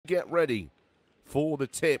get ready for the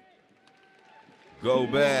tip.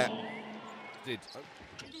 Gobear.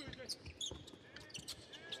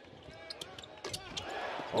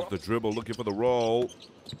 Off the dribble, looking for the roll.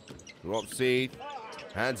 Drops seed.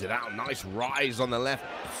 Hands it out. Nice rise on the left.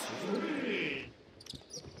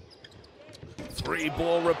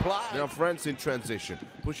 3-ball reply. Now France in transition.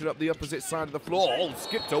 Pushing up the opposite side of the floor. Oh,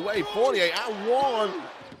 skipped away. Fournier and one.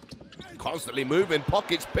 Constantly moving.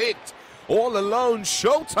 Pockets picked. All alone.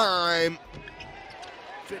 Showtime.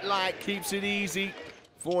 Light keeps it easy.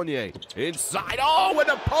 Fournier inside. Oh, with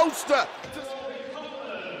a poster.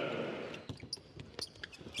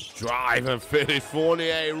 Drive and finish.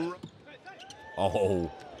 Fournier. Oh,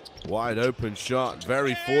 wide open shot.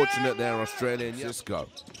 Very fortunate there, Australian. Cisco.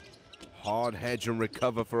 Hard hedge and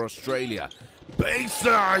recover for Australia.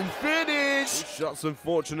 Baseline finish. Shots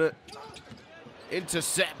unfortunate.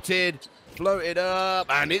 Intercepted. Floated up.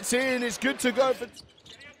 And it's in. It's good to go for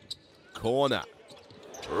corner.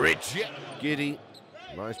 Richard. Giddy.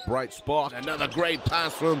 Nice bright spot. Another great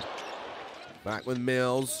pass from back with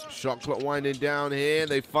Mills. Shot clock winding down here.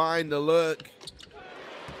 They find the look.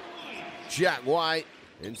 Jack White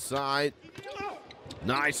inside.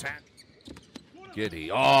 Nice hand.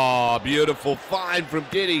 Giddy. Oh, beautiful find from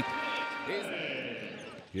Giddy.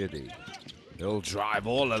 Giddy. He'll drive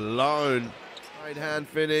all alone. Right hand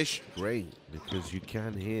finish. Great, because you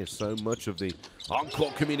can hear so much of the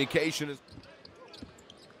on-court communication.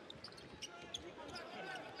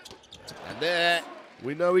 And there,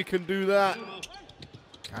 we know he can do that.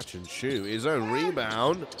 Catch and shoot. His own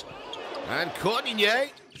rebound. And Fournier.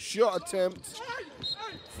 Shot attempt.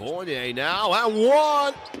 Fournier now, and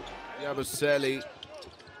one. Yabusele.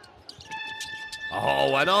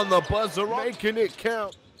 Oh, and on the buzzer, making it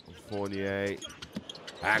count. Fournier.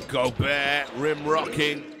 And Gobear, rim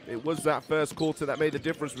rocking. It was that first quarter that made the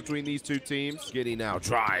difference between these two teams. Giddy now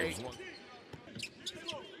drives.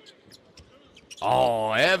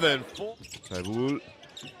 Oh, Evan. Tabul.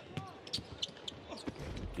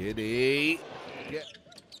 Giddy.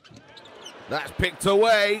 That's picked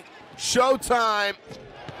away. Showtime.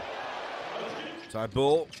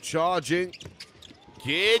 Tabul charging.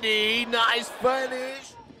 Giddy. Nice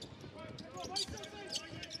finish.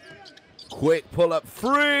 Quick pull up.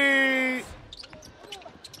 Free.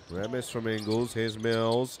 Remis from Ingles. Here's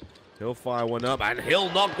Mills. He'll fire one up and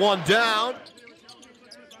he'll knock one down.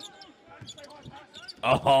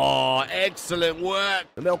 Oh, excellent work.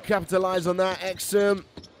 And they'll capitalize on that. Exum.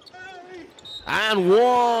 And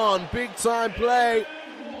one. Big time play.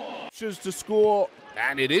 To score.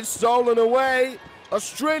 And it is stolen away.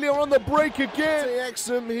 Australia on the break again.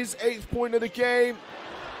 Exum, his 8th point of the game.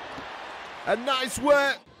 And nice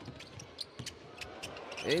work.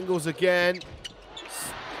 Ingles again.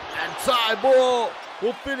 And Tyball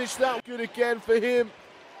will finish that good again for him.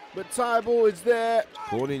 But Tyball is there.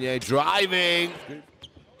 Fournier driving.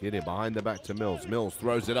 Get it behind the back to Mills. Mills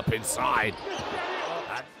throws it up inside.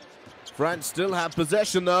 France still have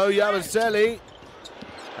possession though. Yabusele.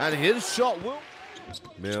 And his shot will.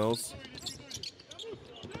 Mills.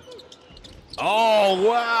 Oh,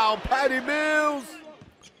 wow. Paddy Mills.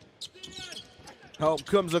 Help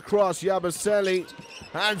comes across. Yabusele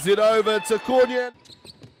hands it over to Fournier.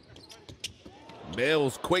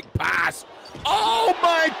 Mills, quick pass. Oh,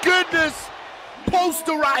 my goodness.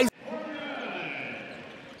 Posterized.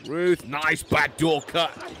 Ruth, nice backdoor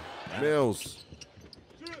cut. Mills.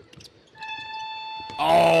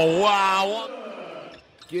 Oh, wow.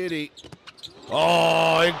 Giddy.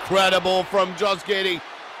 Oh, incredible from Josh Giddy.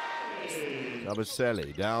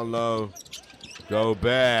 Yabusele down low.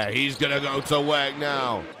 Gobear. He's going to go to work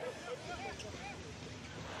now.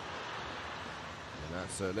 And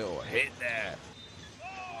that's a little hit there.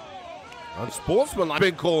 Unsportsmanlike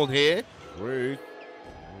been called here. Ruth.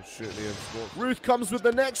 Ruth comes with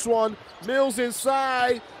the next one. Mills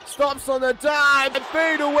inside. Stops on the dime. And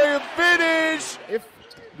fade away and finish. If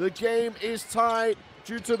the game is tied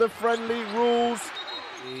due to the friendly rules.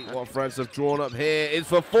 What France have drawn up here is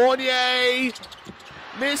for Fournier.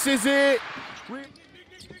 Misses it.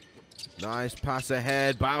 Nice pass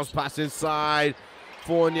ahead. Bounce pass inside.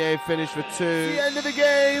 Fournier finished for 2. The end of the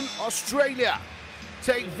game. Australia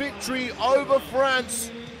take victory over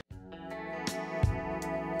France.